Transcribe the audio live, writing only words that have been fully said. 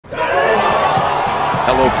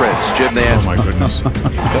Hello, friends. Jim Nantz. Oh, my goodness. Got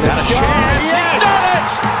a chance. He's done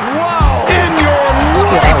it! Wow! In your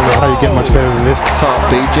I don't know how you get much better than this.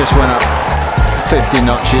 Heartbeat just went up 50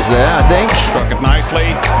 notches there, I think. Struck it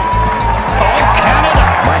nicely. Oh, Canada!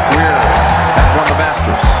 Mike Weir has won the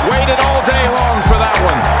Masters. Waited all day long for that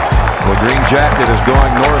one. The green jacket is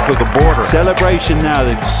going north of the border. Celebration now.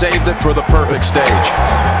 They've Saved it for the perfect stage.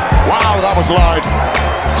 Wow, that was loud.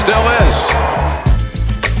 Still is.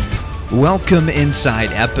 Welcome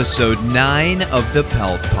inside episode 9 of the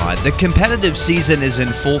Pelt Pod. The competitive season is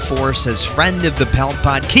in full force as friend of the Pelt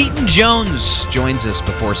Pod, Keaton Jones, joins us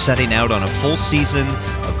before setting out on a full season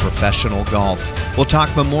of professional golf. We'll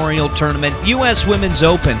talk Memorial Tournament, U.S. Women's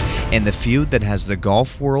Open, and the feud that has the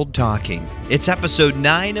golf world talking. It's episode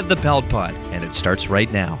 9 of the Pelt Pod, and it starts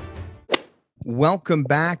right now. Welcome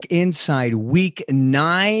back inside week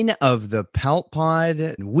 9 of the Pelt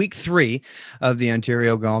Pod. Week 3 of the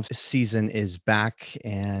Ontario golf season is back,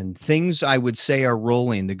 and things I would say are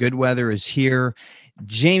rolling. The good weather is here.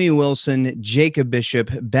 Jamie Wilson, Jacob Bishop,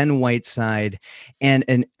 Ben Whiteside, and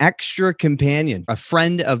an extra companion, a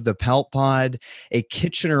friend of the Pelt Pod, a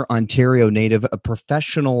Kitchener, Ontario native, a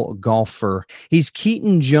professional golfer. He's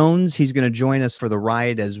Keaton Jones. He's going to join us for the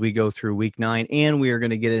ride as we go through week 9, and we are going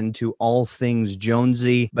to get into all things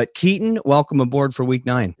Jonesy. But Keaton, welcome aboard for week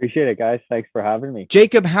 9. Appreciate it, guys. Thanks for having me.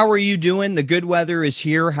 Jacob, how are you doing? The good weather is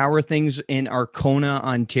here. How are things in Arkona,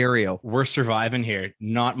 Ontario? We're surviving here.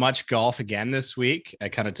 Not much golf again this week. I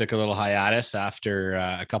kind of took a little hiatus after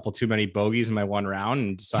a couple too many bogeys in my one round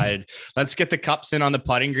and decided let's get the cups in on the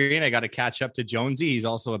putting green. I got to catch up to Jonesy. He's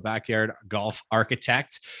also a backyard golf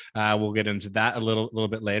architect. We'll get into that a little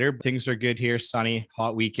bit later. Things are good here. Sunny,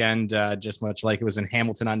 hot weekend, just much like it was in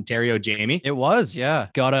Hamilton, Ontario. Jamie, it was, yeah.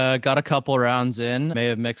 Got a couple rounds in. May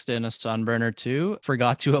have mixed in a sunburn or two.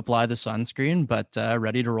 Forgot to apply the sunscreen, but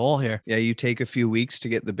ready to roll here. Yeah, you take a few weeks to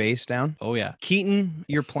get the base down. Oh yeah. Keaton,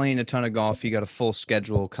 you're playing a ton of golf. You got a full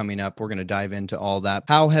schedule coming up. We're going to dive into all that.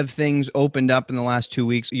 How have things opened up in the last 2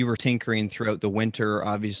 weeks? You were tinkering throughout the winter,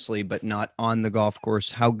 obviously, but not on the golf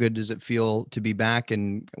course. How good does it feel to be back,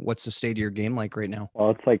 and what's the state of your game like right now?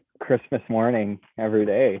 Well, it's like Christmas morning every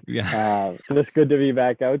day. Yeah. So it's good to be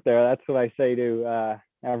back out there. That's what I say to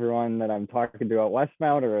everyone that I'm talking to at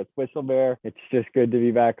Westmount or at Whistlebear. It's just good to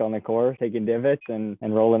be back on the course, taking divots and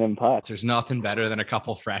rolling in putts. There's nothing better than a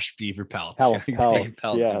couple fresh beaver pelts. Pelts,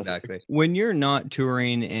 yeah. Exactly. When you're not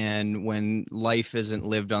touring and when life isn't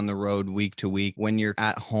lived on the road week to week, when you're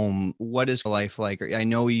at home, what is life like? I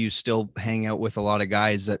know you still hang out with a lot of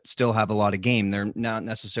guys that still have a lot of game. They're not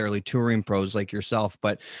necessarily touring pros like yourself,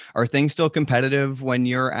 but are things still competitive when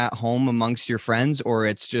you're at home amongst your friends, or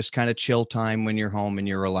it's just kind of chill time when you're home and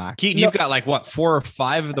you're relaxed? Keaton, you've got like what, 4 or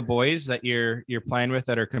 5 of the boys that you're playing with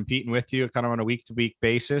that are competing with you kind of on a week to week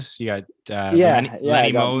basis. You got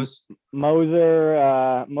Lenny Mose.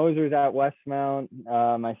 Moser's at Westmount,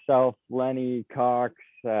 myself, Lenny, Cox,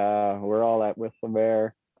 we're all at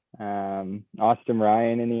Whistlebear. Austin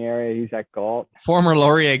Ryan in the area, he's at Galt. Former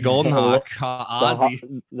Laurier Golden Hawk,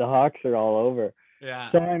 Ozzy. The Hawks are all over.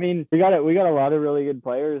 Yeah. So I mean, we got a lot of really good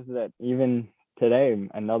players that even today,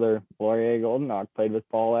 another Laurier Golden Hawk played with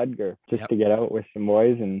Paul Edgar just to get out with some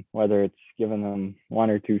boys, and whether it's giving them 1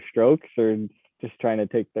 or 2 strokes or just trying to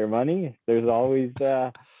take their money, there's always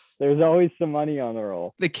some money on the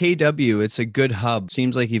roll. The KW, it's a good hub.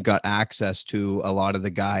 Seems like you've got access to a lot of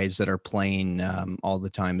the guys that are playing all the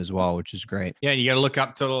time as well, which is great. Yeah, you got to look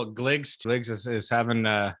up to little Gliggs. Gliggs is having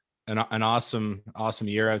an awesome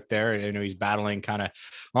year out there. I know he's battling kind of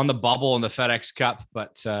on the bubble in the FedEx Cup,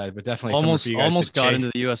 but definitely almost got into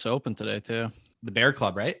the U.S. Open today too. The Bear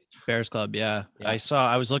Club, right? Bears Club, yeah.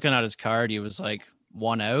 I was looking at his card. He was like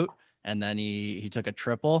 1 out, and then he took a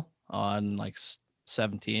triple on like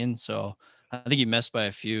 17. So I think he missed by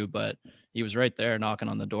a few, but he was right there knocking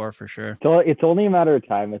on the door for sure. So it's only a matter of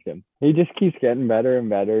time with him. He just keeps getting better and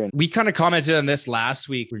better. And we kind of commented on this last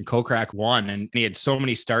week when Kokrak won, and he had so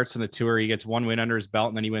many starts on the tour. He gets 1 win under his belt,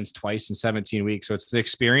 and then he wins twice in 17 weeks. So it's the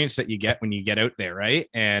experience that you get when you get out there, right?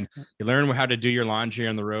 And you learn how to do your laundry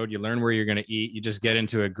on the road. You learn where you're going to eat. You just get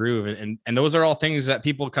into a groove. And those are all things that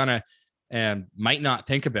people kind of might not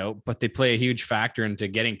think about, but they play a huge factor into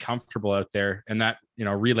getting comfortable out there. And that,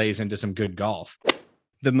 relays into some good golf.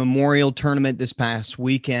 The Memorial Tournament this past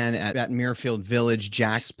weekend at Muirfield Village,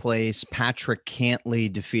 Jack's Place. Patrick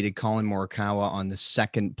Cantley defeated Colin Morikawa on the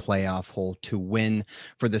second playoff hole to win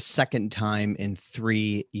for the second time in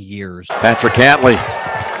 3 years. Patrick Cantley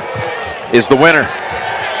is the winner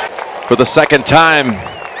for the second time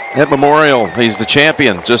at Memorial. He's the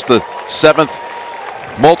champion, just the 7th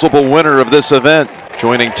multiple winner of this event.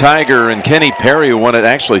 Joining Tiger and Kenny Perry, who won it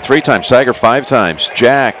actually 3 times. Tiger 5 times.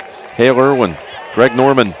 Jack, Hale Irwin, Greg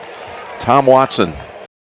Norman, Tom Watson.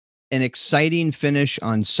 An exciting finish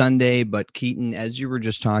on Sunday, but Keaton, as you were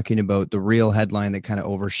just talking about, the real headline that kind of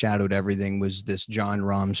overshadowed everything was this Jon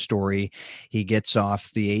Rahm story. He gets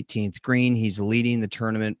off the 18th green. He's leading the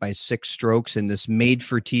tournament by 6 strokes, and this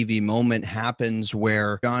made-for-TV moment happens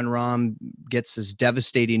where Jon Rahm gets this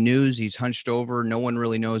devastating news. He's hunched over. No one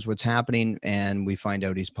really knows what's happening, and we find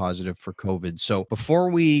out he's positive for COVID. So before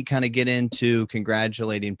we kind of get into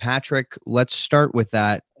congratulating Patrick, let's start with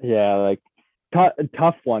that. Yeah, like,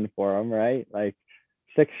 tough one for him, right? Like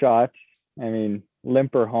 6 shots. I mean,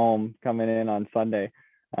 limper home coming in on Sunday.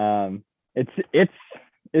 It's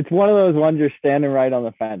one of those ones you're standing right on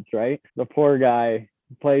the fence, right? The poor guy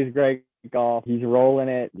plays great golf. He's rolling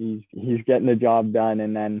it. He's getting the job done,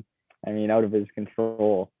 and then, I mean, out of his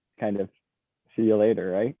control, kind of. See you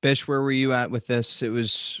later, right? Bish, where were you at with this? It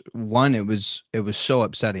was so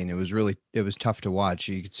upsetting. It was tough to watch.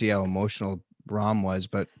 You could see how emotional Rahm was,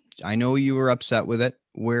 but I know you were upset with it.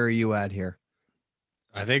 Where are you at here?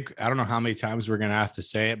 I don't know how many times we're going to have to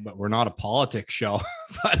say it, but we're not a politics show,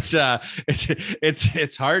 but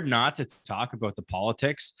it's hard not to talk about the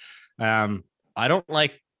politics.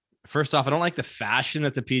 First off, I don't like the fashion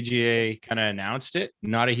that the PGA kind of announced it.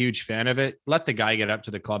 Not a huge fan of it. Let the guy get up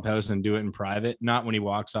to the clubhouse and do it in private, not when he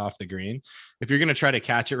walks off the green. If you're going to try to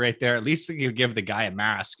catch it right there, at least you give the guy a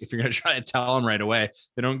mask. If you're going to try to tell him right away,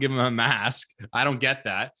 they don't give him a mask. I don't get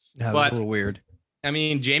that. That was a little weird. I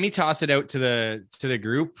mean, Jamie tossed it out to the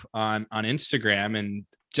group on Instagram, and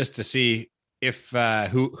just to see if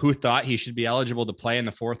who thought he should be eligible to play in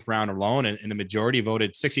the 4th round alone, and the majority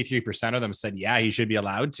voted. 63% of them said, yeah, he should be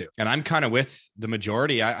allowed to. And I'm kind of with the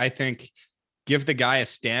majority. I think give the guy a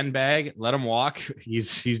stand bag, let him walk. He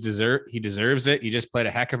deserves it. He just played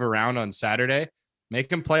a heck of a round on Saturday. Make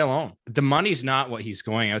him play alone. The money's not what he's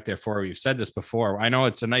going out there for. We've said this before. I know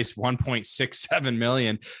it's a nice 1.67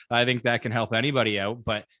 million. I think that can help anybody out,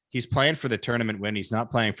 but he's playing for the tournament win. He's not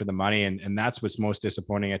playing for the money. And that's what's most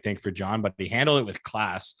disappointing, I think, for John, but he handled it with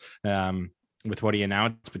class with what he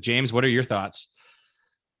announced. But James, what are your thoughts?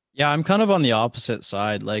 Yeah, I'm kind of on the opposite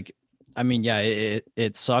side. Like, I mean, yeah,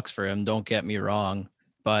 it sucks for him. Don't get me wrong,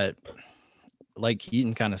 but like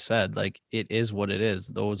Keaton kind of said, like, it is what it is.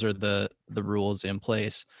 Those are the rules in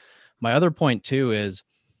place. My other point too is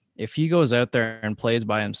if he goes out there and plays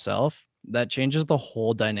by himself, that changes the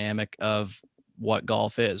whole dynamic of what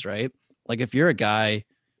golf is, right? Like if you're a guy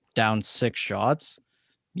down 6 shots,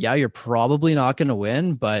 yeah, you're probably not going to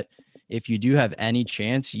win, but if you do have any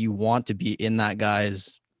chance, you want to be in that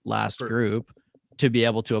guy's last group to be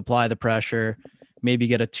able to apply the pressure, maybe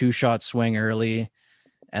get a 2-shot swing early,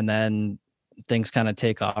 and then things kind of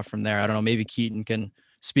take off from there. I don't know, maybe Keaton can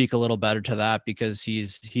speak a little better to that because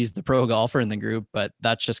he's the pro golfer in the group, but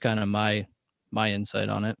that's just kind of my insight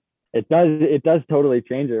on it. It does totally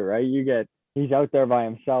change it, right? He's out there by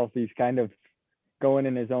himself. He's kind of going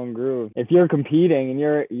in his own groove. If you're competing and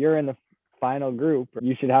you're in the final group,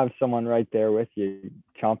 you should have someone right there with you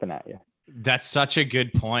chomping at you. That's such a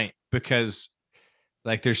good point, because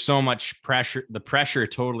like there's so much pressure. The pressure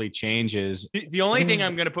totally changes. The only thing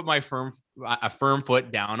I'm going to put my firm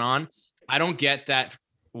foot down on, I don't get that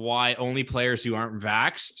why only players who aren't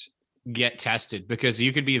vaxxed get tested, because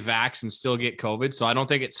you could be vaxxed and still get COVID. So I don't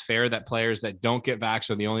think it's fair that players that don't get vaxxed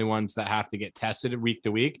are the only ones that have to get tested week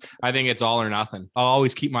to week. I think it's all or nothing. I'll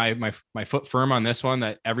always keep my foot firm on this one,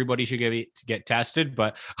 that everybody should get tested,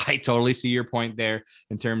 but I totally see your point there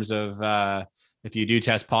in terms of if you do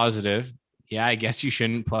test positive, yeah, I guess you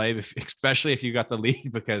shouldn't play, especially if you got the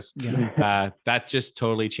lead, because that just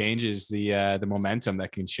totally changes the momentum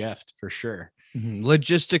that can shift for sure. Mm-hmm.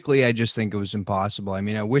 Logistically, I just think it was impossible. I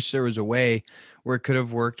mean, I wish there was a way where it could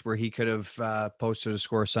have worked, where he could have posted a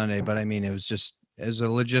score Sunday, but I mean, it was a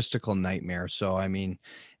logistical nightmare. So, I mean,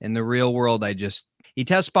 in the real world, he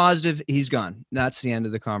tests positive, he's gone. That's the end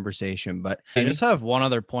of the conversation. But I just have one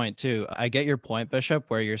other point too. I get your point, Bishop,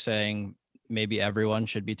 where you're saying maybe everyone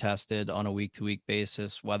should be tested on a week-to-week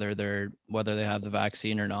basis, whether they have the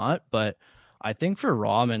vaccine or not. But I think for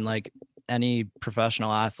Rahm and like any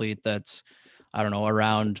professional athlete that's, I don't know,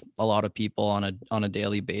 around a lot of people on a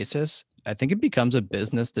daily basis, I think it becomes a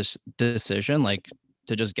business decision, like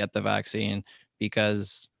to just get the vaccine,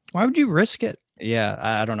 because why would you risk it? Yeah,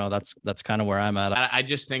 I don't know. That's kind of where I'm at. I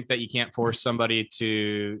just think that you can't force somebody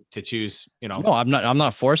to choose, No, I'm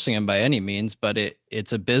not forcing him by any means, but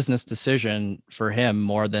it's a business decision for him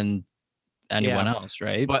more than anyone else,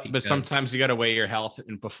 right? But Because- sometimes you got to weigh your health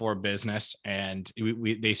before business, and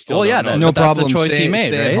they still. well, yeah, don't know. no That's problem. the choice Stay, he made,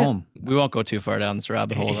 stay right? at home. We won't go too far down this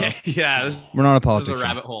rabbit hole, though. Yeah, We're not a this is politician. a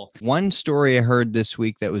rabbit hole. One story I heard this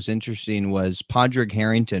week that was interesting was Padraig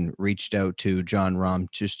Harrington reached out to John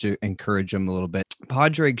Rahm just to encourage him a little bit.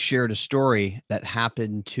 Padraig shared a story that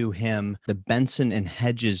happened to him, the Benson and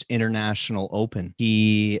Hedges International Open.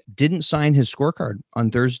 He didn't sign his scorecard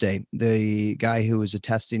on Thursday. The guy who was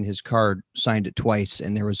attesting his card signed it twice,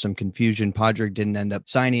 and there was some confusion. Padraig didn't end up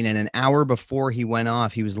signing, and an hour before he went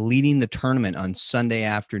off, he was leading the tournament on Sunday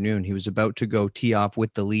afternoon. He was about to go tee off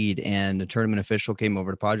with the lead, and the tournament official came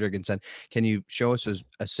over to Padraig and said, "Can you show us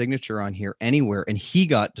a signature on here anywhere?" And he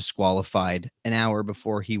got disqualified an hour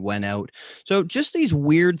before he went out. So just these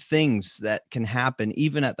weird things that can happen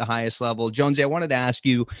even at the highest level. Jonesy, I wanted to ask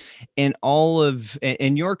you, in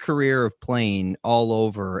your career of playing all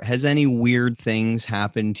over, has any weird things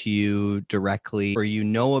happened to you directly,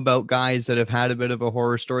 or about guys that have had a bit of a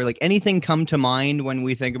horror story? Like, anything come to mind when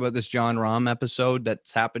we think about this John Rahm episode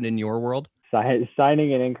that's happened in your world?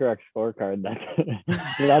 Signing an incorrect scorecard.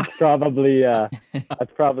 That's probably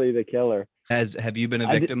the killer. Have you been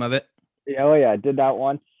a victim of it? Oh yeah, I did that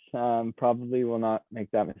once. Probably will not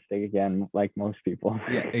make that mistake again, like most people.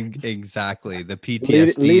 Yeah, exactly. The PTSD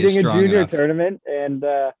is leading strong a junior enough. tournament and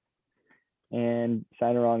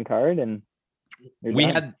sign a wrong card, and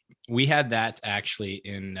we had that actually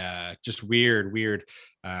in just weird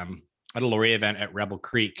at a Laureate event at Rebel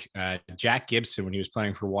Creek. Jack Gibson, when he was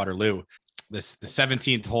playing for Waterloo, the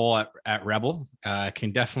 17th hole at Rebel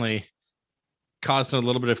can definitely cause a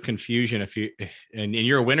little bit of confusion and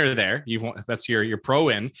you're a winner there. That's your pro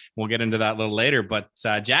win. We'll get into that a little later. But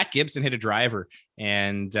Jack Gibson hit a driver,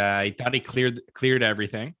 and he thought he cleared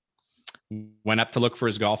everything. Went up to look for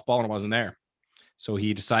his golf ball and it wasn't there. So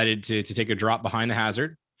he decided to take a drop behind the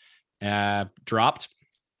hazard. Dropped,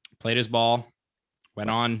 played his ball, went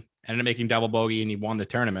on, ended up making double bogey, and he won the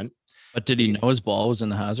tournament. But did he know his ball was in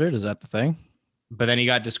the hazard? Is that the thing? But then he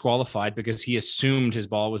got disqualified because he assumed his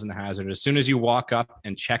ball was in the hazard. As soon as you walk up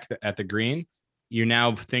and check at the green, you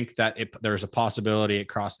now think that there's a possibility it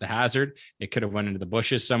crossed the hazard. It could have went into the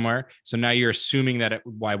bushes somewhere. So now you're assuming that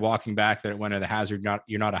by walking back that it went into the hazard.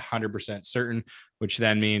 You're not 100% certain, which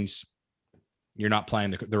then means you're not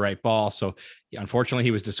playing the right ball. So unfortunately,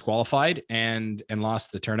 he was disqualified and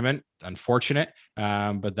lost the tournament. Unfortunate,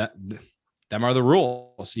 but them are the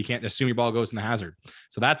rules. You can't assume your ball goes in the hazard.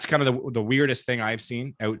 So that's kind of the weirdest thing I've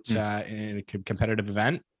seen out in a competitive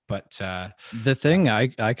event. But the thing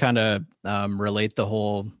I kind of relate the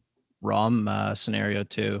whole Rahm scenario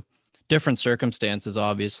to different circumstances,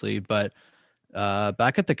 obviously. But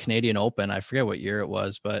back at the Canadian Open, I forget what year it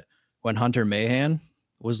was, but when Hunter Mahan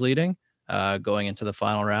was leading, going into the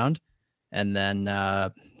final round, and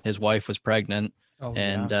then his wife was pregnant,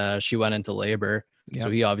 she went into labor. Yep. So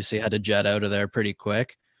he obviously had to jet out of there pretty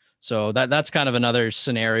quick. So that's kind of another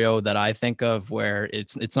scenario that I think of where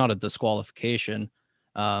it's not a disqualification,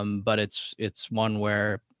 but it's one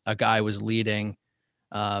where a guy was leading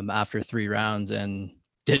after 3 rounds and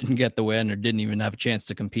didn't get the win or didn't even have a chance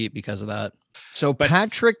to compete because of that. So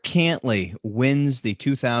Patrick Cantlay wins the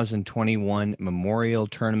 2021 Memorial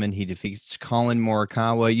Tournament. He defeats Colin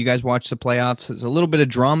Morikawa. You guys watched the playoffs. There's a little bit of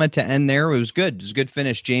drama to end there. It was good. It was a good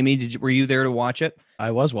finish. Jamie, were you there to watch it?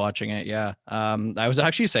 I was watching it, yeah. I was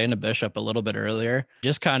actually saying to Bishop a little bit earlier,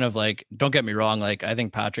 just kind of like, don't get me wrong, like I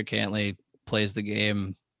think Patrick Cantlay plays the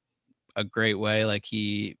game a great way. Like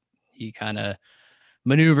he kind of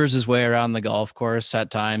maneuvers his way around the golf course. At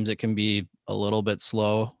times it can be a little bit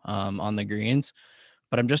slow on the greens,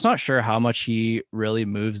 but I'm just not sure how much he really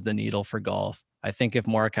moves the needle for golf. I think if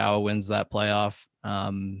Morikawa wins that playoff,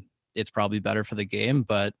 it's probably better for the game,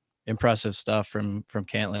 but impressive stuff from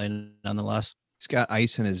Cantlay nonetheless. He's got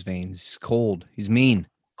ice in his veins. He's cold. He's mean.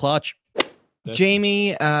 Clutch. Jamie,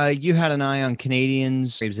 you had an eye on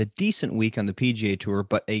Canadians. It was a decent week on the PGA Tour,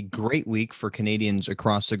 but a great week for Canadians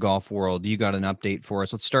across the golf world. You got an update for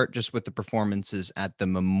us. Let's start just with the performances at the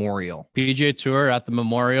Memorial. PGA Tour at the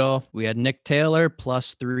Memorial, we had Nick Taylor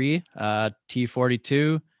 +3,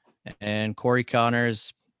 T42, and Corey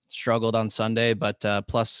Connors struggled on Sunday, but +6,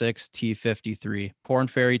 T53. Corn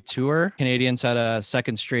Ferry Tour, Canadians had a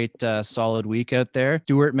second straight solid week out there.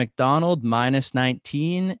 Stuart McDonald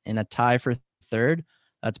 -19 in a tie for third.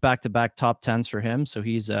 That's back-to-back top 10s for him, so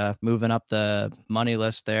he's moving up the money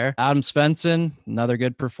list there. Adam Svensson, another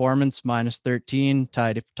good performance, -13,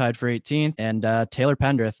 tied for 18th. And Taylor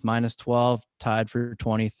Pendrith, -12, tied for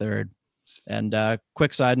 23rd. And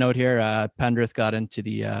quick side note here, Pendrith got into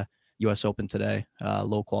the U.S. Open today,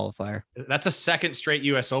 low qualifier. That's a second straight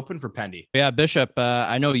U.S. Open for Pendy. Yeah, Bishop,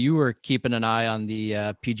 I know you were keeping an eye on the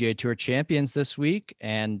PGA Tour champions this week,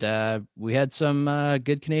 and we had some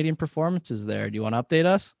good Canadian performances there. Do you want to update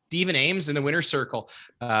us? Stephen Ames in the winner's circle,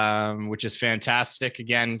 which is fantastic.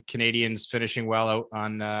 Again, Canadians finishing well out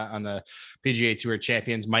on the PGA Tour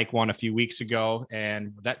champions. Mike won a few weeks ago,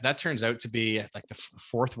 and that turns out to be like the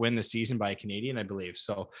fourth win this season by a Canadian, I believe.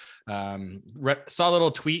 So saw a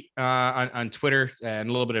little tweet on Twitter and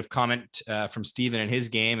a little bit of comment from Stephen in his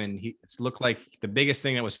game, and it looked like the biggest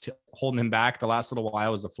thing that was holding him back the last little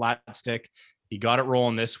while was the flat stick. He got it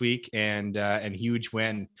rolling this week, and huge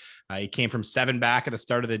win. He came from 7 back at the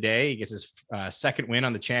start of the day. He gets his second win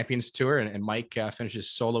on the Champions Tour, and Mike finishes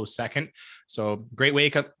solo second. So great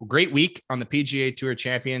week on the PGA Tour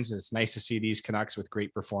champions. It's nice to see these Canucks with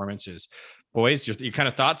great performances. Boys, your kind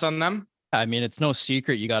of thoughts on them? I mean, it's no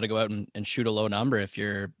secret you got to go out and shoot a low number if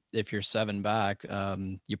you're 7 back.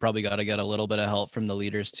 You probably got to get a little bit of help from the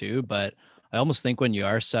leaders too. But I almost think when you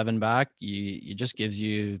are 7 back, you just gives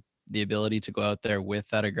you the ability to go out there with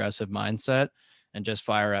that aggressive mindset and just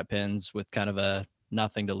fire at pins with kind of a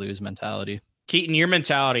nothing to lose mentality. Keaton, your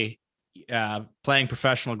mentality, playing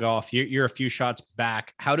professional golf, you're a few shots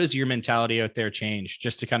back. How does your mentality out there change?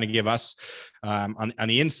 Just to kind of give us on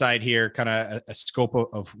the inside here, kind of a scope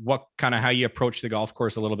of what kind of how you approach the golf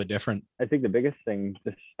course a little bit different. I think the biggest thing,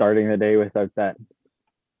 just starting the day without that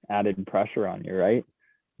added pressure on you, right?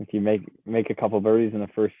 If you make a couple birdies in the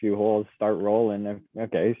first few holes, start rolling,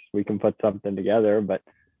 okay, so we can put something together. But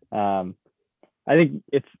I think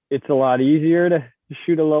it's a lot easier to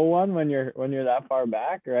shoot a low one when you're that far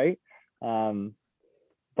back, right?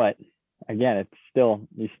 But again,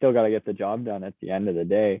 you still got to get the job done at the end of the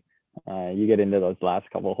day. You get into those last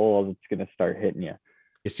couple holes, it's going to start hitting you.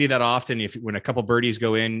 You see that often when a couple birdies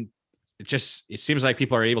go in. It seems like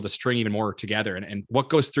people are able to string even more together. And what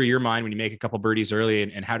goes through your mind when you make a couple birdies early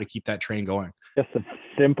and how to keep that train going? Just a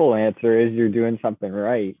simple answer is you're doing something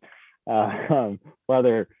right.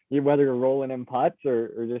 Whether you're rolling in putts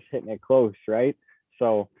or just hitting it close, right?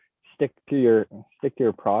 So stick to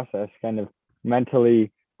your process, kind of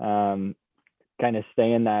mentally, kind of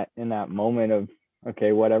stay in that moment of,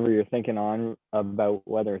 okay, whatever you're thinking on about,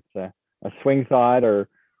 whether it's a swing thought or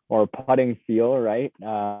a putting feel, right?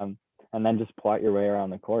 And then just plot your way around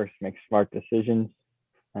the course, make smart decisions,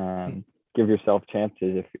 give yourself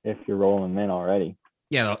chances if you're rolling them in already.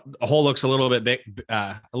 Yeah, the hole looks a little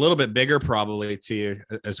bit bigger probably to you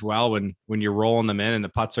as well when you're rolling them in and the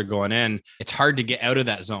putts are going in. It's hard to get out of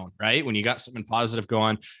that zone, right? When you got something positive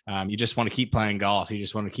going, you just want to keep playing golf. You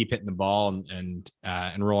just want to keep hitting the ball and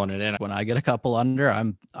rolling it in. When I get a couple under,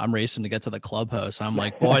 I'm racing to get to the clubhouse. I'm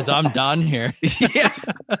like, boys, I'm done here. Yeah,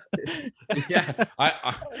 yeah.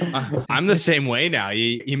 I'm the same way now.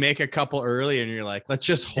 You make a couple early and you're like, let's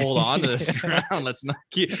just hold on to this ground. Let's not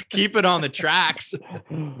keep it on the tracks.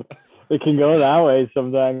 It can go that way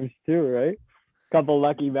sometimes too, right? Couple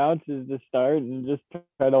lucky bounces to start and just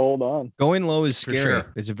try to hold on. Going low is scary.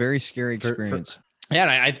 Sure. It's a very scary experience. Yeah,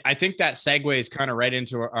 and I think that segues kind of right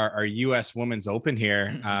into our U.S. Women's Open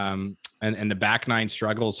here, and the back nine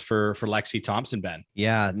struggles for Lexi Thompson, Ben.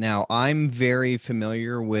 Yeah, now I'm very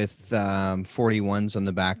familiar with 41s on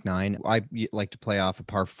the back nine. I like to play off a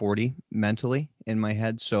par 40 mentally in my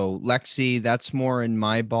head. So Lexi, that's more in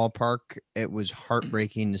my ballpark. It was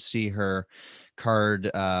heartbreaking to see her card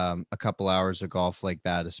a couple hours of golf like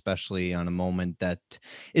that, especially on a moment that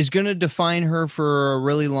is going to define her for a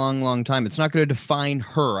really long time. It's not going to define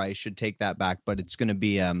her, I should take that back, but it's going to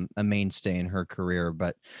be a mainstay in her career.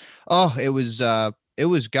 But it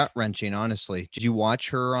was gut wrenching, honestly. Did you watch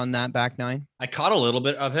her on that back nine? I caught a little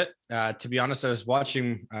bit of it. To be honest, I was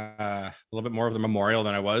watching a little bit more of the Memorial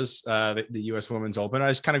than I was the U.S. Women's Open. I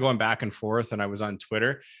was kind of going back and forth, and I was on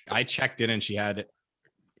Twitter. I checked in, and she had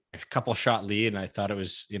a couple shot lead, and I thought it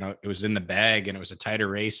was in the bag, and it was a tighter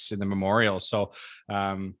race in the Memorial. So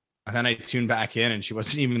and then I tuned back in, and she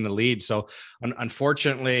wasn't even in the lead. So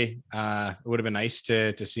unfortunately, it would have been nice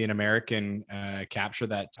to see an American capture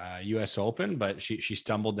that U.S. Open, but she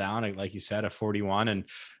stumbled down, like you said, a 41, and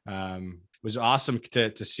it was awesome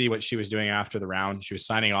to see what she was doing after the round. She was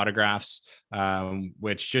signing autographs,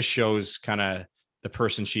 which just shows kind of the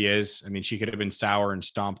person she is. I mean, she could have been sour and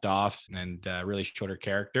stomped off, and really showed her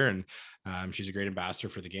character, and she's a great ambassador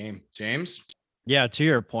for the game. James? Yeah, to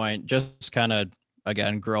your point, just kind of,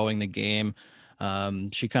 again, growing the game.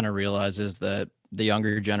 She kind of realizes that the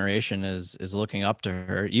younger generation is looking up to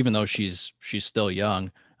her, even though she's still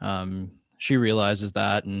young. She realizes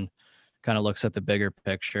that and kind of looks at the bigger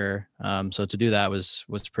picture. So to do that was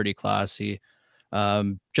pretty classy.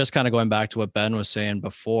 Just kind of going back to what Ben was saying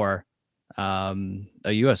before,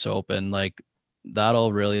 a US Open, like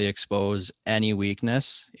that'll really expose any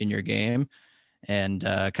weakness in your game and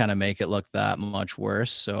kind of make it look that much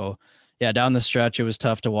worse. So yeah, down the stretch, it was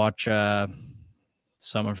tough to watch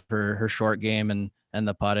some of her short game and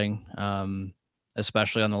the putting,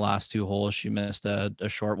 especially on the last 2 holes. She missed a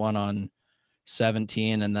short one on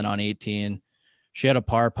 17, and then on 18, she had a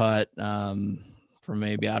par putt for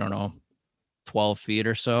maybe, I don't know, 12 feet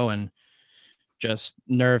or so, and just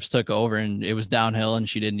nerves took over, and it was downhill, and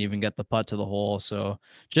she didn't even get the putt to the hole. So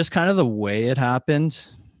just kind of the way it happened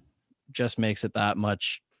just makes it that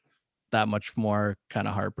much more kind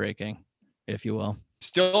of heartbreaking, if you will.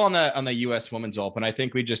 Still on the U.S. Women's Open, I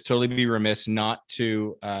think we'd just totally be remiss not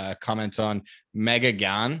to comment on Megan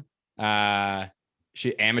Gan.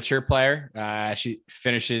 She amateur player. She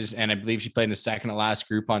finishes, and I believe she played in the second to last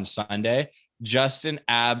group on Sunday. Just an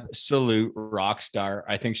absolute rock star.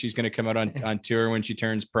 I think she's going to come out on tour when she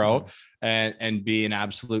turns pro and be an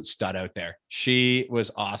absolute stud out there. She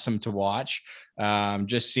was awesome to watch.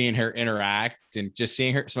 Just seeing her interact and just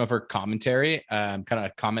seeing some of her commentary, kind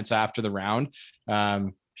of comments after the round.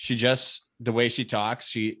 She just, the way she talks,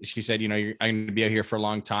 she said, I'm going to be out here for a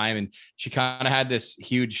long time. And she kind of had this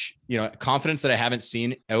huge, confidence that I haven't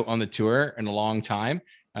seen out on the tour in a long time.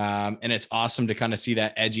 And it's awesome to kind of see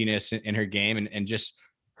that edginess in her game and just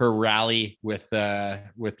her rally with the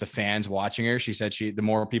fans watching her. She said the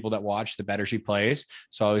more people that watch, the better she plays.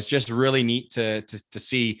 So it was just really neat to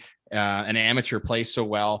see an amateur play so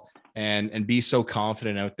well and be so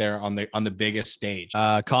confident out there on the biggest stage.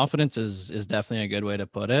 Confidence is definitely a good way to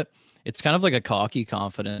put it. It's kind of like a cocky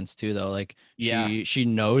confidence too, though. Like she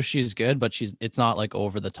knows she's good, but it's not like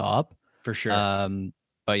over the top for sure.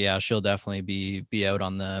 But yeah, she'll definitely be out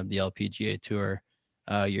on the LPGA tour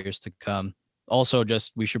years to come. Also,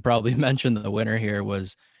 we should probably mention the winner here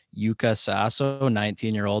was Yuka Sasso,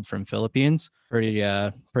 19-year-old from Philippines. Pretty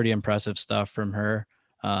impressive stuff from her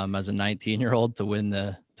as a 19-year-old to win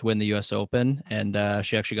the US Open, and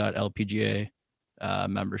she actually got LPGA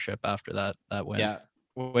membership after that win. Yeah,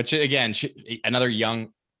 which again, another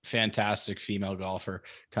young, fantastic female golfer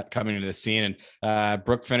coming into the scene. And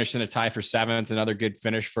Brooke finished in a tie for 7th, another good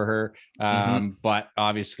finish for her. But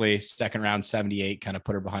obviously second round 78 kind of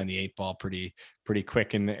put her behind the 8 ball pretty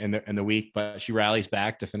quick in the week, but she rallies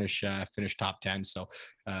back to finish top 10. So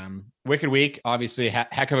wicked week, obviously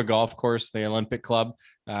heck of a golf course, the Olympic Club.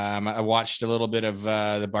 I watched a little bit of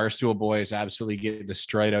the Barstool boys absolutely get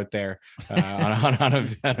destroyed out there on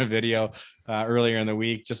a video earlier in the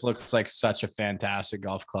week. Just looks like such a fantastic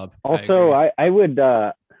golf club. Also, I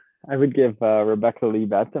would give Rebecca Lee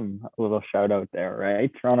Betham a little shout out there,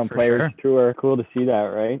 right? Toronto Players Tour. Cool to see that,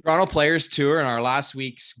 right? Toronto Players Tour, and our last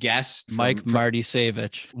week's guest, Marty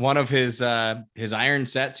Savage. One of his iron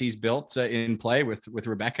sets he's built in play with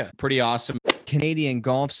Rebecca. Pretty awesome. Canadian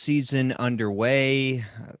golf season underway.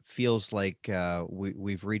 Feels like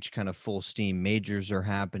we've reached kind of full steam. Majors are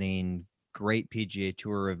happening. Great PGA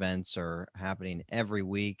Tour events are happening every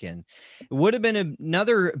week, and it would have been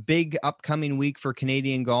another big upcoming week for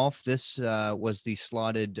Canadian golf. This was the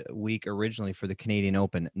slotted week originally for the Canadian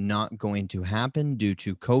Open, not going to happen due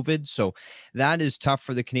to COVID. So that is tough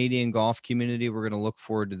for the Canadian golf community. We're going to look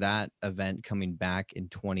forward to that event coming back in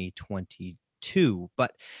 2022.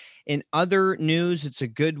 But in other news, it's a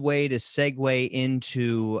good way to segue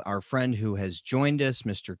into our friend who has joined us,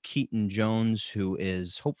 Mr. Keaton Jones, who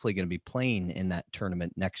is hopefully going to be playing in that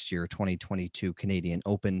tournament next year, 2022 Canadian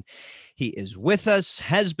Open. He is with us,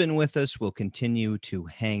 has been with us, will continue to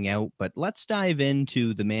hang out. But let's dive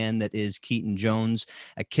into the man that is Keaton Jones,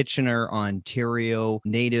 a Kitchener, Ontario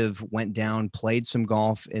native, went down, played some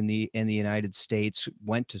golf in the United States,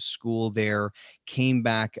 went to school there, came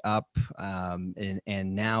back up,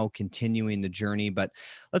 and now continuing the journey. But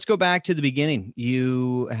let's go back to the beginning.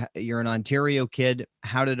 You're an Ontario kid.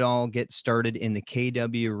 How did it all get started in the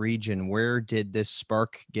KW region? Where did this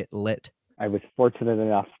spark get lit? I was fortunate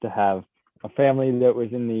enough to have a family that was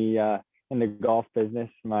in the golf business.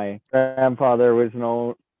 My grandfather was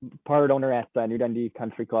part owner at New Dundee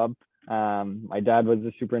Country Club. My dad was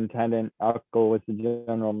the superintendent. Uncle was the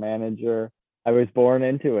general manager. I was born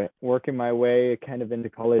into it, working my way kind of into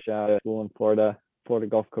college school in Florida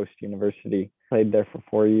Gulf Coast University. Played there for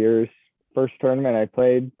 4 years. First tournament I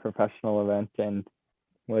played, professional event, and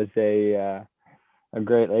was a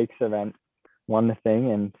Great Lakes event. Won the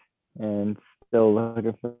thing and still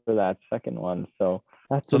looking for that second one. So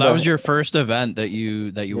that was your first event that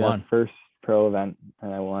you won. First pro event,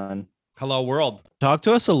 and I won. Hello world. Talk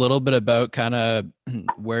to us a little bit about kind of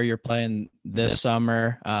where you're playing this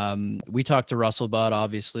summer. We talked to Russell Budd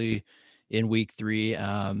obviously in week 3.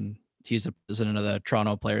 he's the president of the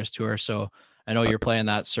Toronto Players Tour. So I know you're playing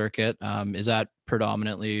that circuit. Is that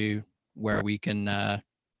predominantly where we can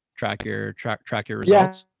track your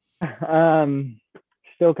results? Yeah.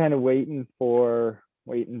 Still kind of waiting for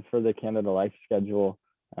the Canada Life schedule.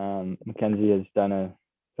 Mackenzie has done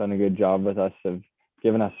a good job with us of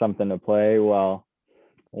giving us something to play while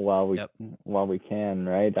we can,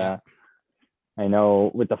 right? I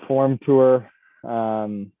know with the Forum Tour,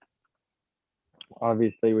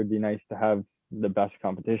 obviously it would be nice to have the best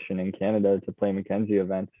competition in Canada to play Mackenzie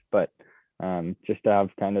events, but just to have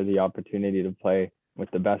kind of the opportunity to play with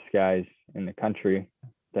the best guys in the country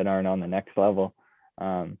that aren't on the next level,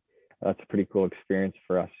 that's a pretty cool experience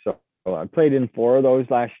for us. So I played in 4 of those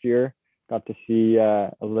last year, got to see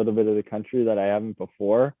a little bit of the country that I haven't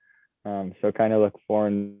before. So kind of look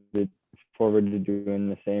forward to doing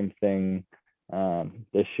the same thing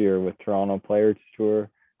this year with Toronto Players Tour,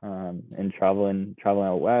 and traveling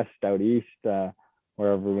out west, out east,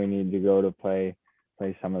 wherever we need to go to play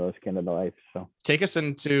some of those Canada Life. So take us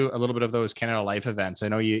into a little bit of those Canada Life events. I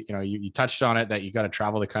know you touched on it, that you got to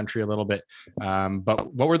travel the country a little bit.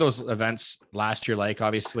 But what were those events last year like?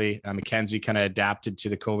 Obviously, Mackenzie kind of adapted to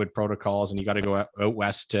the COVID protocols, and you got to go out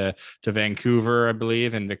west to Vancouver, I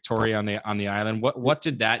believe, and Victoria on the island. What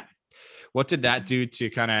did that do to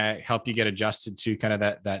kind of help you get adjusted to kind of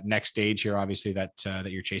that next stage here, obviously, that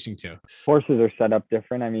you're chasing to? Courses are set up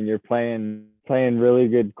different. I mean, you're playing really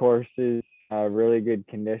good courses, really good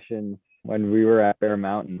conditions. When we were at Bear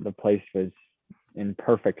Mountain, the place was in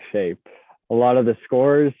perfect shape. A lot of the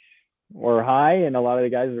scores were high and a lot of the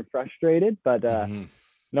guys were frustrated, but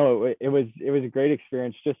no, it was a great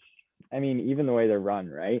experience. Just, I mean, even the way they're run,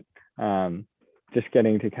 right? Just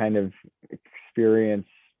getting to kind of experience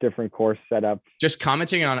different course setups. Just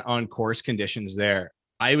commenting on course conditions there.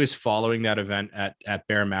 I was following that event at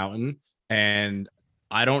Bear Mountain, and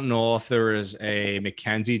I don't know if there was a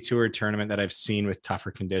Mackenzie Tour tournament that I've seen with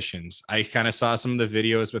tougher conditions. I kind of saw some of the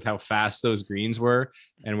videos with how fast those greens were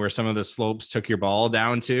and where some of the slopes took your ball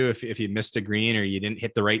down to if you missed a green or you didn't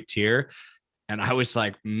hit the right tier. And I was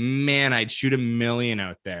like, man, I'd shoot a million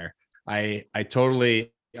out there. I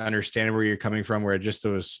totally understand where you're coming from, where just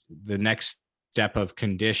the next step of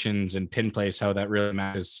conditions and pin place, how that really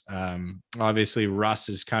matters. Obviously Russ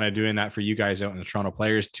is kind of doing that for you guys out in the Toronto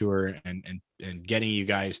Players Tour and getting you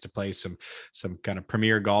guys to play some kind of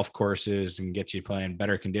premier golf courses and get you playing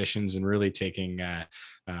better conditions and really taking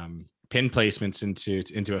pin placements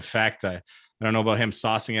into effect. I don't know about him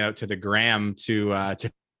saucing it out to the gram to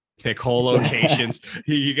pick hole locations.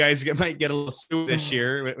 You guys might get a little sued this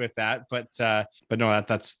year with that, but no,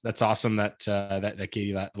 that's awesome that gave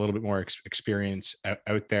you that a little bit more experience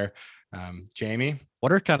out there. Jamie,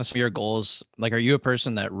 what are kind of some of your goals? Like, are you a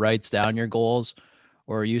person that writes down your goals,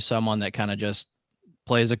 or are you someone that kind of just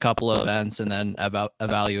plays a couple of events and then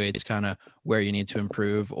evaluates kind of where you need to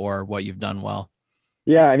improve or what you've done well?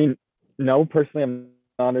 Yeah, I mean, no, personally, I'm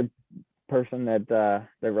not a person that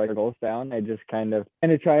write their goals down. I just kind of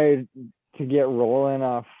try to get rolling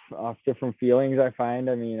off different feelings. I find,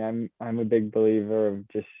 I mean, I'm a big believer of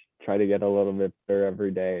just try to get a little bit better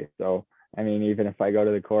every day. So I mean, even if I go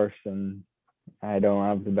to the course and I don't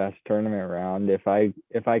have the best tournament round, if I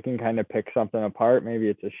can kind of pick something apart, maybe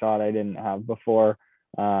it's a shot I didn't have before,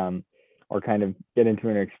 or kind of get into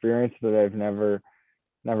an experience that I've never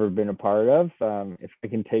been a part of. If I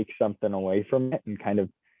can take something away from it and kind of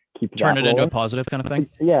turn it into a positive kind of thing.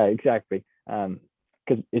 Yeah, exactly.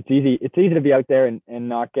 Because it's easy to be out there and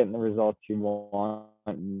not getting the results you want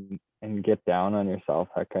and get down on yourself,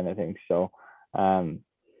 that kind of thing. So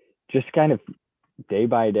just kind of day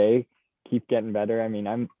by day, keep getting better. I mean,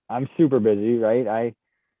 I'm super busy, right?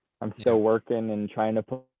 I'm still working and trying to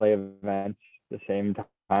play events at the same time.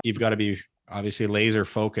 You've got to be obviously laser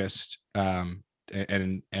focused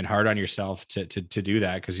and hard on yourself to do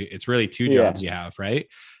that, because it's really two jobs you have, right?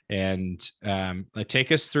 And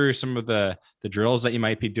take us through some of the drills that you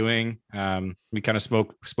might be doing. We kind of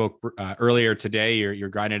spoke earlier today. You're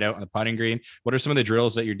grinding it out on the putting green. What are some of the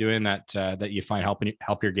drills that you're doing that you find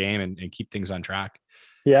help your game and keep things on track?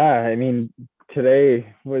 Yeah, I mean,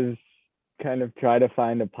 today was kind of try to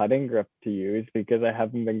find a putting grip to use because I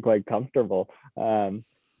haven't been quite comfortable.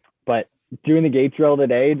 But doing the gate drill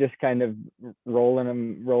today, just kind of rolling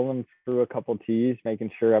them through a couple tees,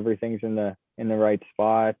 making sure everything's in the right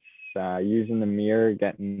spots, using the mirror,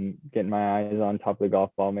 getting my eyes on top of the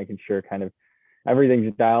golf ball, making sure kind of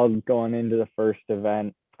everything's dialed going into the first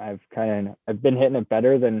event. I've been hitting it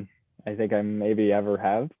better than I think I maybe ever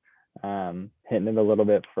have, hitting it a little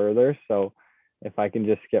bit further. So if I can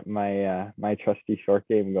just get my trusty short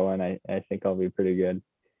game going, I think I'll be pretty good.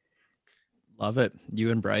 Love it.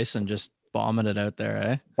 You and Bryson just bombing it out there,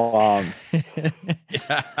 eh? Bomb.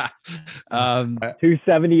 Yeah.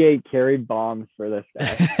 278 carried bombs for this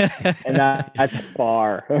guy, and that's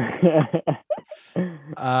far.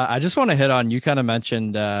 I just want to hit on, you kind of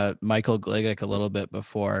mentioned Michael Gligic a little bit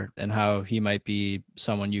before, and how he might be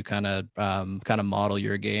someone you kind of model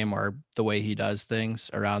your game or the way he does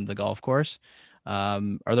things around the golf course.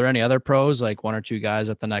 Are there any other pros, like one or two guys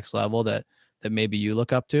at the next level that maybe you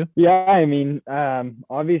look up to? Yeah, I mean,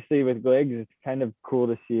 obviously with Gligs, it's kind of cool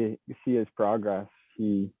to see his progress.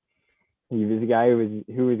 He was a guy who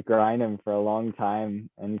was grinding for a long time,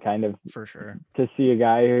 and kind of, for sure, to see a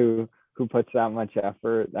guy who puts that much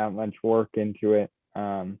effort, that much work into it,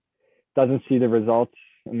 doesn't see the results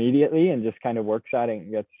immediately and just kind of works at it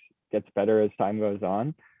and gets better as time goes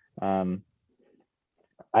on.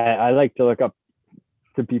 I like to look up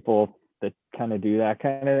to people that kind of do that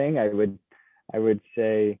kind of thing. I would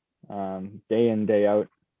say day in, day out,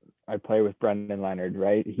 I play with Brendan Leonard,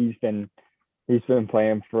 right? He's been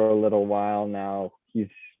playing for a little while now. He's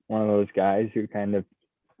one of those guys who's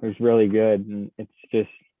really good, and it's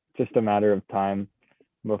just a matter of time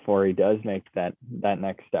before he does make that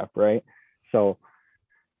next step, right? So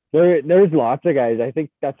there's lots of guys. I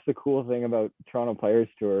think that's the cool thing about Toronto Players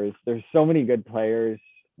Tour is there's so many good players,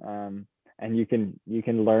 and you can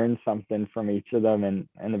learn something from each of them, and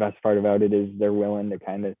the best part about it is they're willing to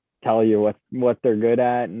kind of tell you what they're good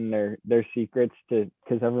at and their secrets, because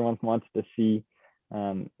everyone wants to see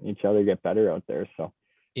each other get better out there. So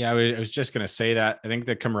yeah, I was just going to say that. I think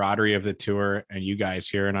the camaraderie of the tour and you guys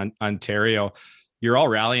here in Ontario, you're all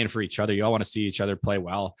rallying for each other. You all want to see each other play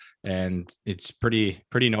well. And it's pretty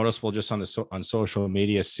noticeable just on social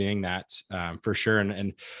media, seeing that for sure.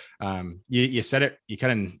 And you said it, you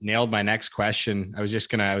kind of nailed my next question. I was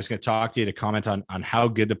going to talk to you to comment on how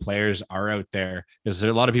good the players are out there, because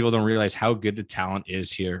a lot of people don't realize how good the talent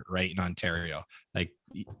is here, right in Ontario. Like,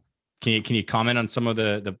 Can you comment on some of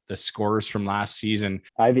the scores from last season?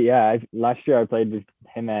 Last year I played with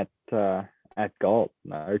him at Galt,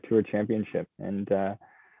 our tour championship, and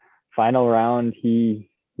final round he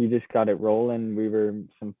just got it rolling. We were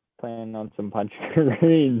playing on some punch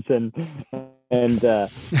greens, and he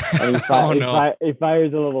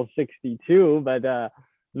fires a little 62, but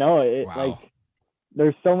no, wow. Like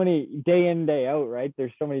there's so many day in, day out, right?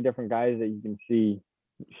 There's so many different guys that you can see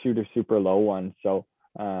shoot a super low one, so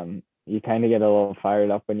you kind of get a little fired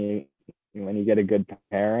up when you get a good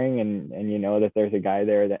pairing, and you know that there's a guy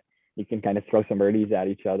there that you can kind of throw some birdies at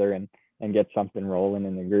each other and get something rolling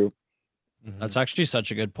in the group. That's actually such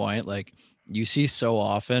a good point. Like, you see so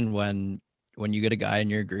often when you get a guy in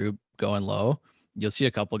your group going low, you'll see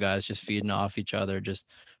a couple guys just feeding off each other, just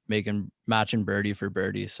matching birdie for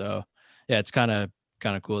birdie. So yeah, it's kind of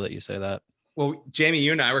cool that you say that. Well, Jamie,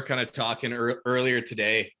 you and I were kind of talking earlier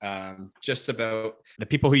today, just about the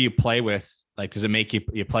people who you play with. Like, does it make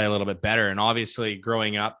you play a little bit better? And obviously,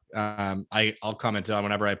 growing up, I'll comment on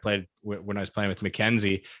whenever I played when I was playing with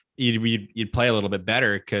Mackenzie, you'd play a little bit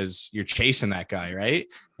better because you're chasing that guy, right?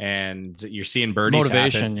 And you're seeing birdies.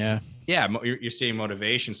 Motivation, happen. Yeah, you're seeing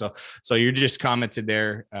motivation. So you just commented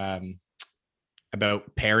there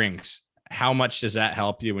about pairings. How much does that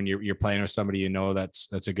help you when you're playing with somebody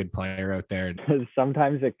that's a good player out there?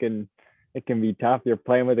 Sometimes it can be tough. You're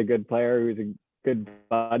playing with a good player who's a good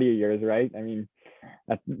buddy of yours, right? I mean,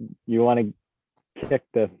 you want to kick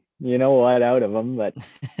the out of them, but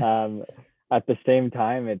at the same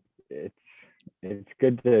time, it's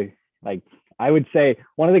good to, like, I would say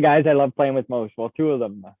one of the guys I love playing with most, well, two of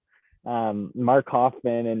them, Mark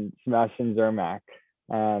Hoffman and Sebastian Zermatt.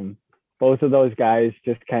 Both of those guys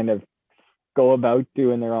just kind of go about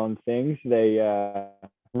doing their own things. They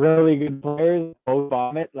really good players, both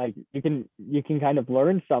bomb it. Like, you can kind of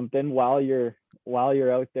learn something while you're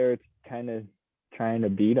out there. It's kind of trying to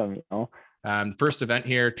beat them, First event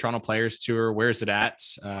here, Toronto Players Tour. Where's it at?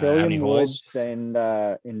 How many holes? And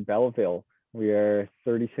in Belleville. We are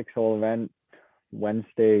 36-hole event,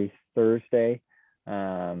 Wednesday, Thursday.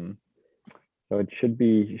 So it should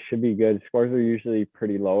be good. Scores are usually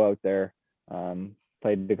pretty low out there.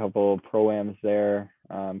 Played a couple of pro-ams there,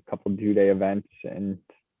 couple 2-day events, and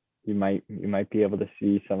you might be able to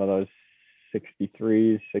see some of those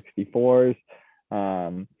 63s, 64s.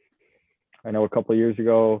 I know a couple of years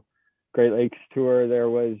ago, Great Lakes Tour, there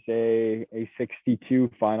was a 62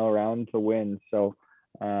 final round to win. So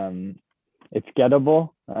it's gettable.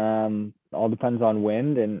 All depends on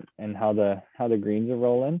wind and how the greens are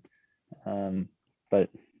rolling. But it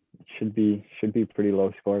should be pretty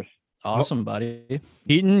low scores. Awesome, buddy.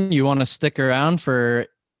 Eaton, you want to stick around for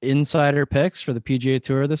insider picks for the PGA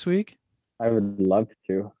Tour this week? I would love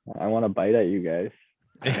to. I want to bite at you guys.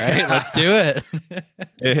 All right, let's do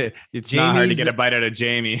it. It's not hard to Jamie's- get a bite out of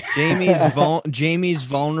Jamie. Jamie's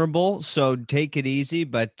vulnerable, so take it easy.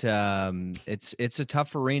 But it's a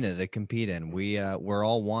tough arena to compete in. We're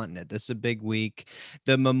all wanting it. This is a big week.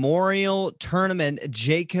 The Memorial Tournament.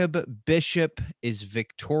 Jacob Bishop is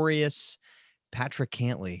victorious. Patrick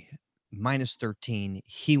Cantley -13.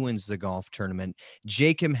 He wins the golf tournament.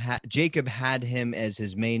 Jacob had him as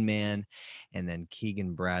his main man, and then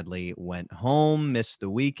Keegan Bradley went home, missed the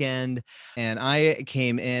weekend, and I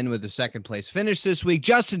came in with the second place finish this week.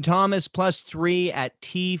 Justin Thomas +3 at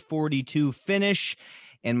T42 finish,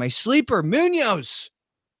 and my sleeper Munoz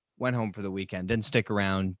went home for the weekend. Didn't stick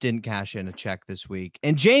around. Didn't cash in a check this week.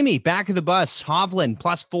 And Jamie back of the bus. Hovland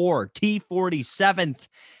 +4 T47th,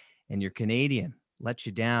 and your Canadian let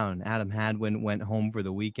you down. Adam Hadwin went home for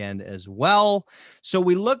the weekend as well. So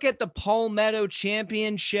we look at the Palmetto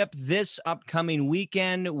Championship this upcoming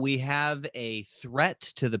weekend. We have a threat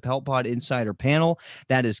to the Pelt Pod Insider panel.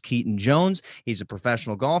 That is Keaton Jones. He's a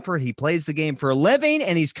professional golfer. He plays the game for a living,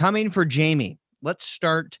 and he's coming for Jamie. Let's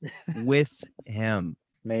start with him.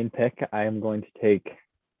 Main pick, I am going to take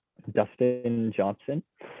Dustin Johnson.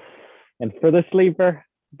 And for the sleeper,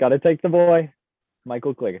 got to take the boy,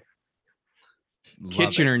 Michael Kliger.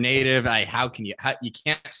 Kitchener native. You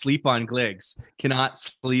can't sleep on Gliggs. Cannot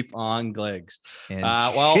sleep on Gliggs. And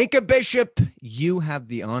well, Jacob Bishop, you have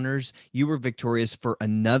the honors. You were victorious for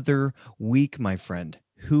another week, my friend.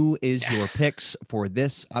 Who is your picks for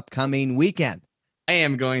this upcoming weekend? I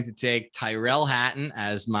am going to take Tyrell Hatton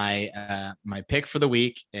as my my pick for the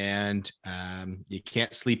week, and you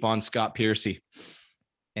can't sleep on Scott Piercy.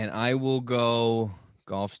 And I will go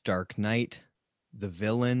Golf's Dark Knight, the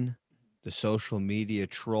villain, the social media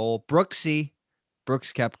troll, Brooks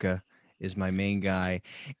Koepka is my main guy,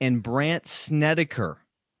 and Brandt Snedeker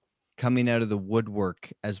coming out of the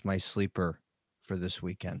woodwork as my sleeper for this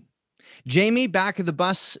weekend. Jamie, back of the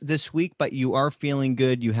bus this week, but you are feeling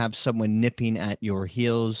good. You have someone nipping at your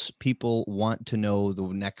heels. People want to know the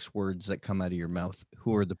next words that come out of your mouth.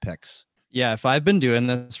 Who are the picks? Yeah, if I've been doing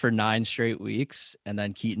this for 9 straight weeks and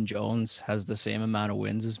then Keaton Jones has the same amount of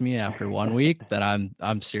wins as me after 1 week, then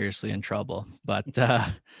I'm seriously in trouble. But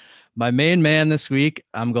my main man this week,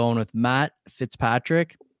 I'm going with Matt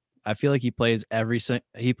Fitzpatrick. I feel like he plays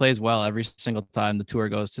well every single time the tour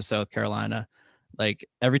goes to South Carolina. Like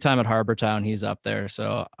every time at Harbor Town, he's up there.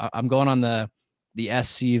 So I'm going on the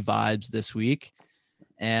SC vibes this week.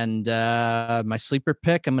 And my sleeper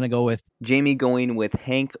pick, I'm going to go with Jamie going with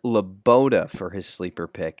Hank Laboda for his sleeper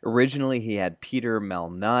pick. Originally, he had Peter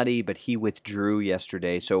Malnati, but he withdrew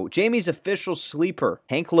yesterday. So Jamie's official sleeper,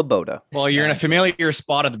 Hank Laboda. Well, you're in a familiar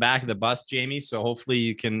spot at the back of the bus, Jamie. So hopefully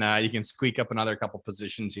you can squeak up another couple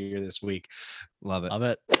positions here this week. Love it. Love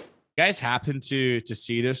it. You guys happen to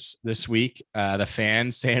see this week, the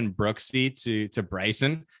fans saying Brooksy to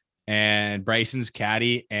Bryson, and Bryson's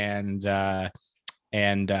caddy and the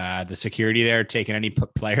security there taking any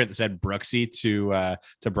player that said Brooksy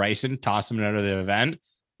to Bryson, toss him out of the event.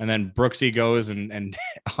 And then Brooksy goes and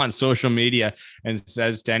on social media and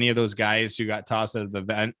says to any of those guys who got tossed out of the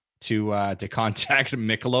event to contact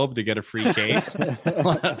Michelob to get a free case.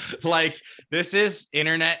 Like, this is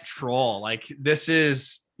internet troll. Like, this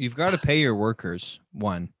is... You've got to pay your workers,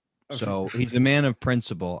 one. So he's a man of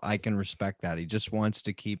principle. I can respect that. He just wants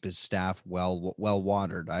to keep his staff well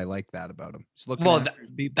watered. I like that about him. He's looking after his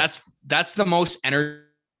people. That's the most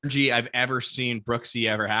energy I've ever seen Brooksy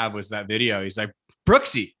ever have, was that video. He's like,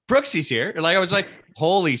 Brooksy's here. Like, I was like,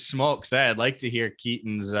 holy smokes. I'd like to hear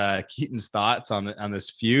Keaton's thoughts on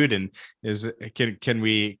this feud. And can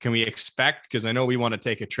we expect, because I know we want to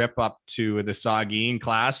take a trip up to the Saugeen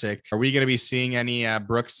Classic. Are we going to be seeing any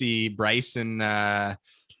Brooksy Bryson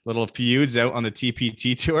little feuds out on the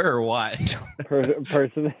TPT tour, or what?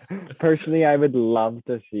 Personally, I would love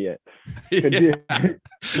to see it.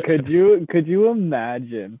 Could you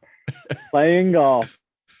imagine playing golf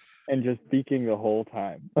and just speaking the whole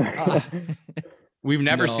time? We've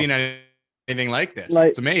never seen anything like this.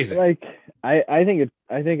 It's amazing. Like, I think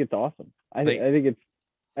it's awesome. I think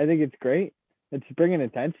it's great. It's bringing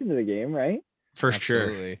attention to the game, right? For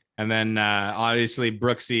Absolutely. sure. And then obviously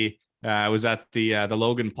Brooksy was at the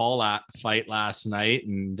Logan Paul fight last night,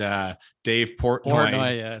 and Dave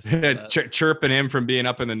Portnoy yes, chirping him from being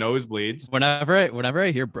up in the nosebleeds. Whenever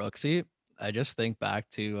I hear Brooksy, I just think back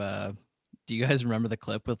to Do you guys remember the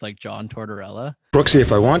clip with like John Tortorella? Brooksy,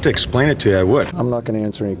 if I want to explain it to you, I would. I'm not going to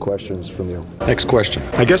answer any questions from you. Next question.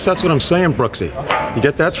 I guess that's what I'm saying, Brooksy. You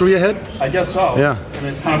get that through your head? I guess so. Yeah. I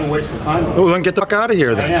mean, it's kind of a waste of time. Oh, then get the fuck out of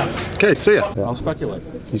here then. I am. Okay, see ya. I'll speculate.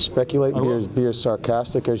 You speculate and be as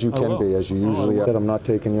sarcastic as you can be, as you usually are. I'm not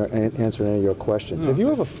taking answering any of your questions. Have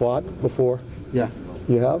you ever fought before? Yeah.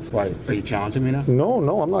 You have? Why? Are you challenging me now?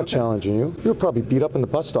 No, I'm not challenging you. You were probably beat up in the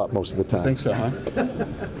bus stop most of the time. I think so, huh?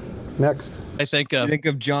 Next. I think You think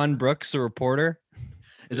of John Brooks, a reporter?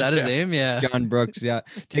 is that his name? Yeah. John Brooks, yeah.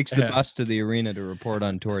 Takes the bus to the arena to report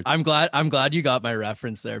on torts. I'm glad you got my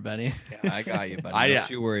reference there, Benny. Yeah, I got you, buddy. Don't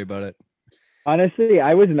you worry about it. Honestly,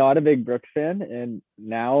 I was not a big Brooks fan, and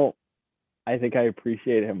now I think I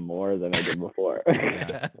appreciate him more than I did before.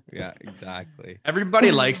 Yeah, exactly.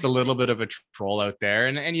 Everybody likes a little bit of a troll out there.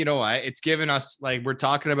 And you know what? It's given us, like, we're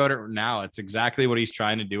talking about it now. It's exactly what he's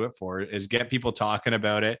trying to do it for, is get people talking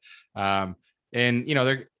about it. And, you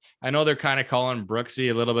know, I know they're kind of calling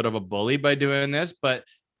Brooksy a little bit of a bully by doing this, but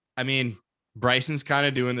I mean, Bryson's kind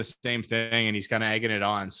of doing the same thing and he's kind of egging it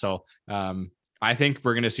on. So I think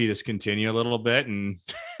we're going to see this continue a little bit, and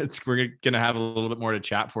we're going to have a little bit more to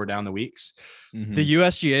chat for down the weeks. Mm-hmm. The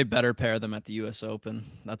USGA better pair them at the US Open.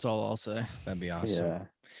 That's all I'll say. That'd be awesome.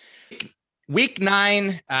 Yeah. Week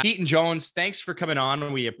 9, Keaton Jones, thanks for coming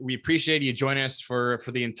on. We appreciate you joining us for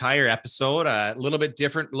the entire episode. A little bit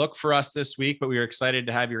different look for us this week, but we were excited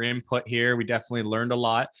to have your input here. We definitely learned a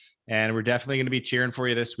lot, and we're definitely going to be cheering for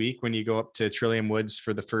you this week when you go up to Trillium Woods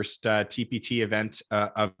for the first TPT event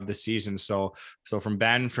of the season. So from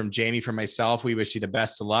Ben, from Jamie, from myself, we wish you the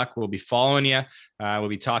best of luck. We'll be following you. We'll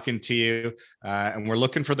be talking to you, and we're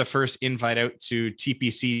looking for the first invite out to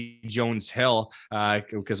TPC Jones Hill,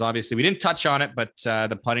 because obviously we didn't touch on it, but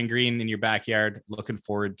the putting green in your backyard, looking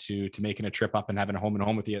forward to making a trip up and having a home and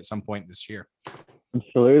home with you at some point this year.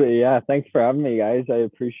 Absolutely. Yeah. Thanks for having me, guys. I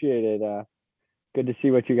appreciate it. Good to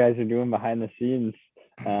see what you guys are doing behind the scenes,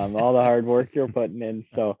 all the hard work you're putting in.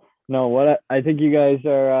 So no, I think you guys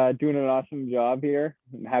are doing an awesome job here.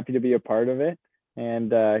 I'm happy to be a part of it,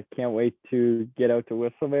 and can't wait to get out to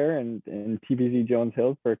Whistlebear and TPC Jones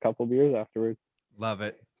Hill for a couple beers afterwards. Love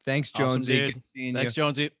it. Thanks, Awesome, Jonesy. dude. Good seeing Thanks, you.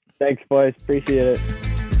 Jonesy. Thanks, boys. Appreciate it.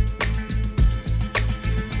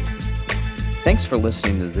 Thanks for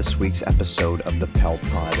listening to this week's episode of the Pelt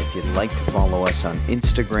Pod. If you'd like to follow us on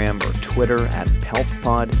Instagram or Twitter at Pelt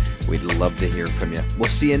Pod, we'd love to hear from you. We'll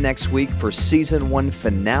see you next week for Season 1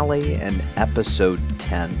 finale and Episode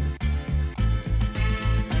 10.